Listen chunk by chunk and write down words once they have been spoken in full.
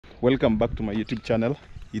Welcome back to my YouTube channel.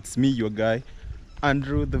 It's me, your guy,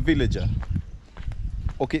 Andrew the Villager.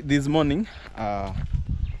 Okay, this morning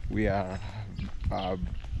we are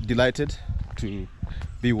delighted to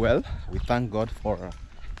be well. We thank God for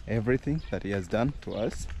everything that He has done to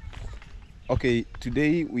us. Okay,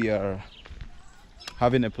 today we are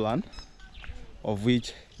having a plan of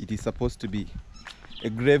which it is supposed to be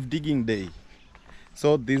a grave digging day.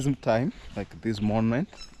 So this time, like this morning,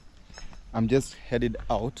 I'm just headed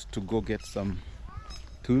out to go get some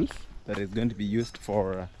tools that is going to be used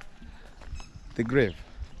for the grave.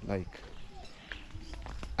 Like,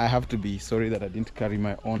 I have to be sorry that I didn't carry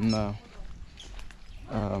my own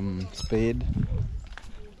spade,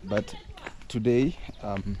 but today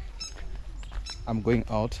I'm going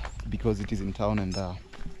out because it is in town and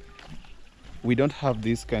we don't have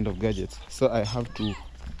these kind of gadgets, so I have to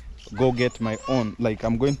go get my own. Like,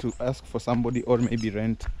 I'm going to ask for somebody or maybe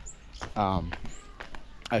rent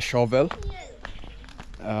a shovel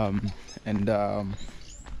and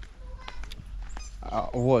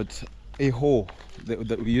what, a hoe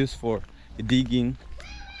that we use for digging,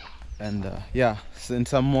 and yeah, and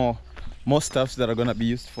some more stuffs that are gonna be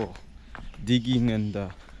used for digging, and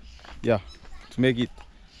yeah, to make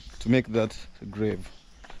that grave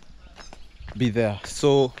be there.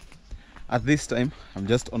 So at this time I'm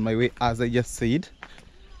just on my way, as I just said,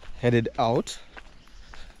 headed out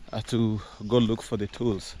to go look for the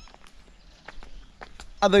tools.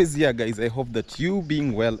 Otherwise, yeah guys, I hope that you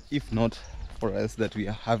being well. If not for us that we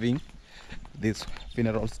are having this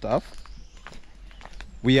funeral stuff,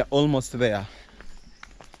 we are almost there.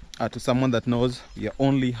 To someone that knows, we are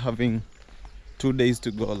only having 2 days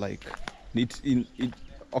to go. Like,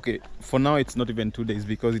 okay, for now it's not even 2 days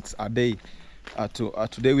because it's a day.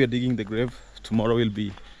 Today we are digging the grave. Tomorrow we'll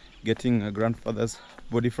be getting a grandfather's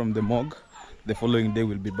body from the morgue. The following day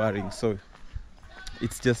we'll be burying. So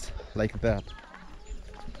it's just like that.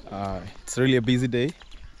 It's really a busy day,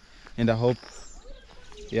 and I hope,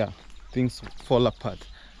 yeah, things fall apart.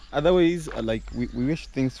 Otherwise, like, we wish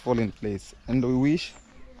things fall in place, and we wish,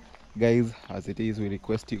 guys, as it is, we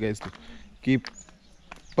request you guys to keep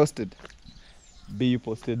posted, be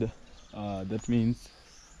posted. That means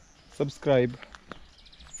subscribe,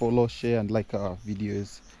 follow, share, and like our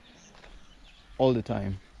videos all the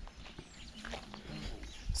time.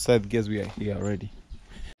 So I guess we are here already.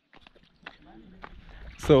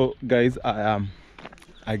 So guys,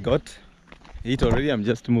 I got it already. I'm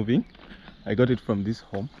just moving. I got it from this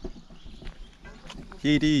home.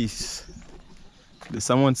 Here it is. Did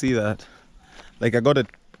someone see that? Like, I got a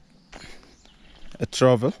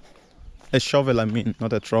shovel, I mean,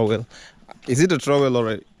 not a trowel. Is it a trowel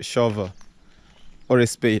or a shovel or a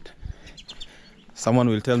spade? Someone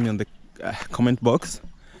will tell me on the comment box.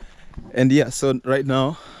 And yeah, so right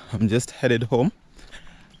now I'm just headed home.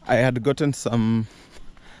 I had gotten some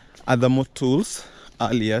other more tools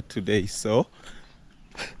earlier today, so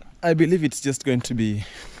I believe it's just going to be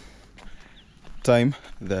time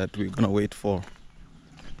that we're gonna wait for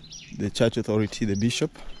the church authority, the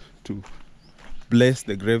bishop, to bless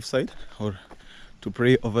the graveside, or to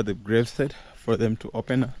pray over the graveside, for them to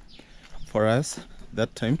open for us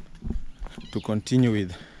that time to continue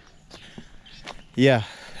with, yeah,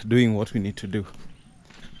 doing what we need to do,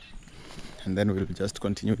 and then we'll just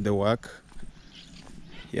continue the work.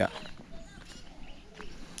 Yeah,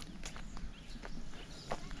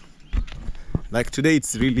 like today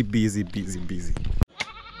it's really busy.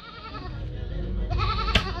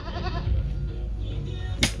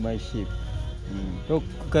 My ship. To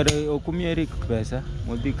kare okumieri pesa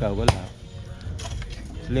modi kagola.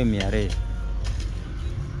 Le miare.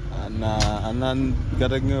 Anan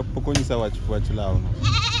garang pokoni sa wach lao no.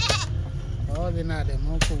 Oh, dinade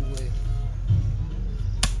mo ko we.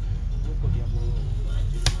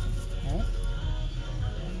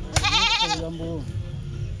 Jambo.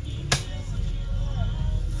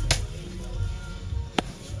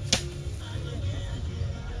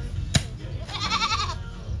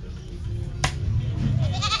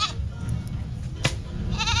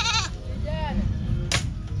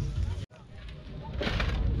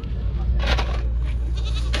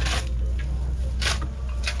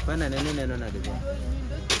 Pana nene neno na debo.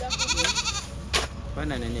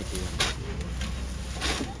 Pana nene tiyo.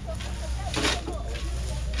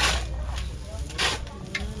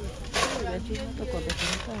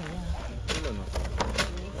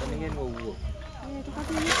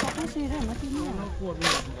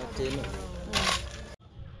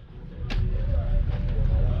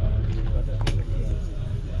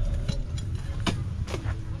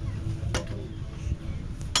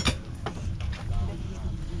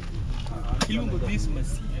 Iluongo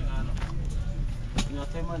Christmas.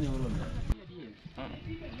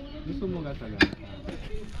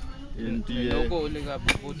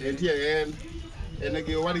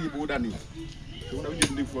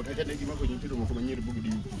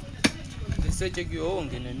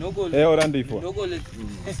 ora ndifo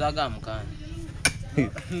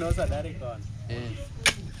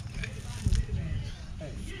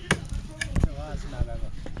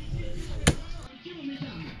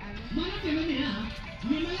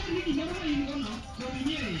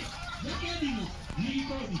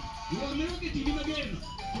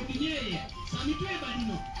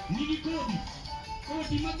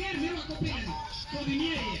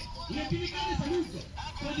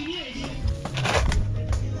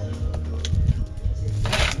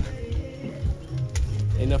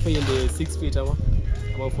inafaa iende 6 feet ama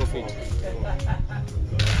 4 feet.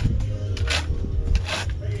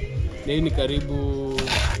 Na hii ni karibu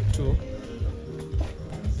 2.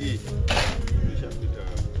 Hii imeshapita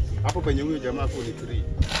hapo penye huyo jamaa kwa ni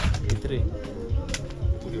 3.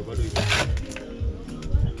 ndio bado iko.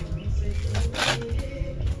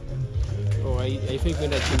 Oh, haifai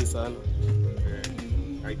kwenda chini sana.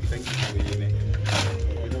 Haikitangi wengine.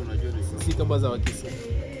 Ndio unajua ni Si kama za Wakisi.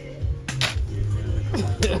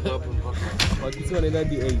 Wakisi wanaenda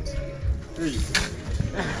hadi 8.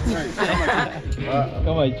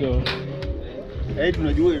 Kama hicho.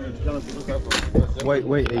 Tunajua inatokana kutoka hapo.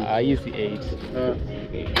 wait Hii si 8.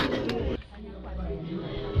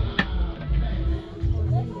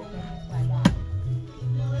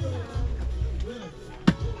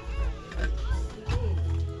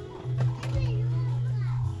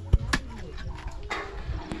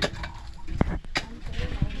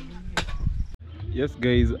 Yes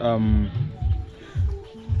guys,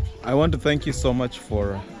 I want to thank you so much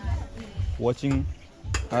for watching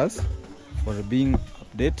us, for being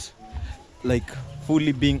update, like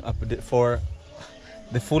fully being update, for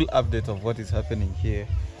the full update of what is happening here.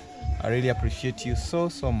 I really appreciate you so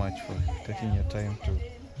much for taking your time to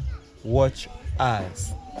watch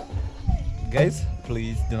us. Guys,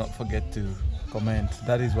 please do not forget to comment.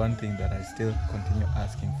 That is one thing that I still continue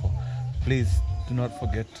asking for. Please do not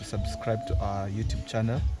forget to subscribe to our YouTube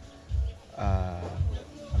channel,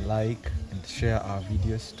 like and share our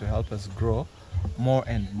videos to help us grow more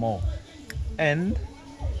and more. And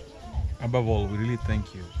above all, we really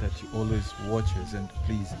thank you that you always watch us, and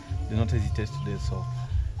please do not hesitate to do so.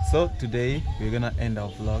 So today we're gonna end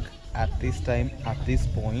our vlog at this time, at this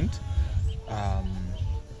point.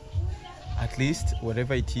 At least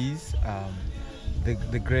whatever it is,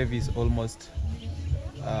 the grave is almost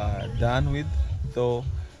done with, though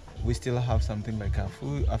we still have something like a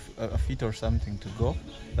feet or something to go,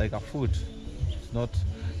 like a foot. It's not,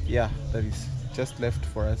 yeah, that is just left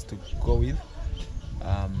for us to go with,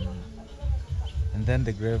 and then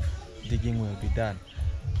the grave digging will be done.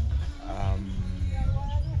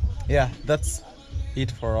 Yeah, that's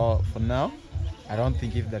it for now. I don't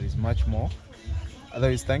think if there is much more.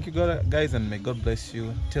 Otherwise, thank you guys, and may God bless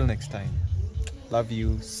you till next time. Love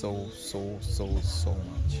you so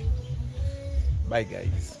much. Bye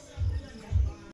guys.